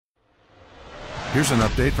Here's an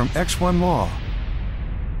update from X1 Law.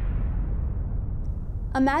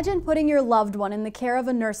 Imagine putting your loved one in the care of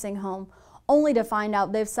a nursing home, only to find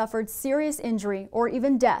out they've suffered serious injury or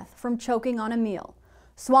even death from choking on a meal.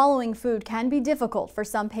 Swallowing food can be difficult for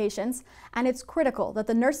some patients, and it's critical that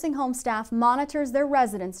the nursing home staff monitors their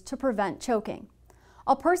residents to prevent choking.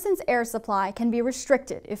 A person's air supply can be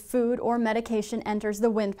restricted if food or medication enters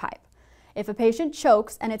the windpipe. If a patient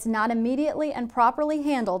chokes and it's not immediately and properly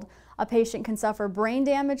handled, a patient can suffer brain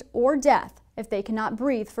damage or death if they cannot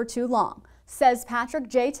breathe for too long, says Patrick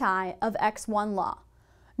J. Tighe of X1 Law.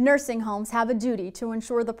 Nursing homes have a duty to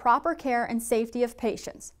ensure the proper care and safety of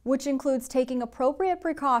patients, which includes taking appropriate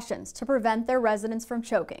precautions to prevent their residents from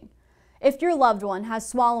choking. If your loved one has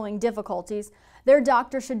swallowing difficulties, their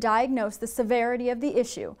doctor should diagnose the severity of the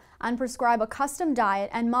issue and prescribe a custom diet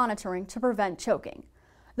and monitoring to prevent choking.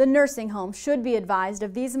 The nursing home should be advised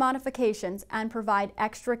of these modifications and provide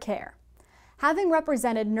extra care. Having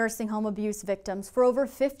represented nursing home abuse victims for over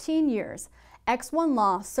 15 years, X1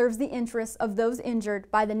 Law serves the interests of those injured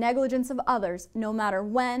by the negligence of others, no matter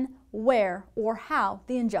when, where, or how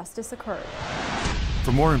the injustice occurred.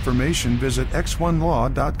 For more information, visit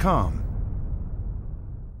x1law.com.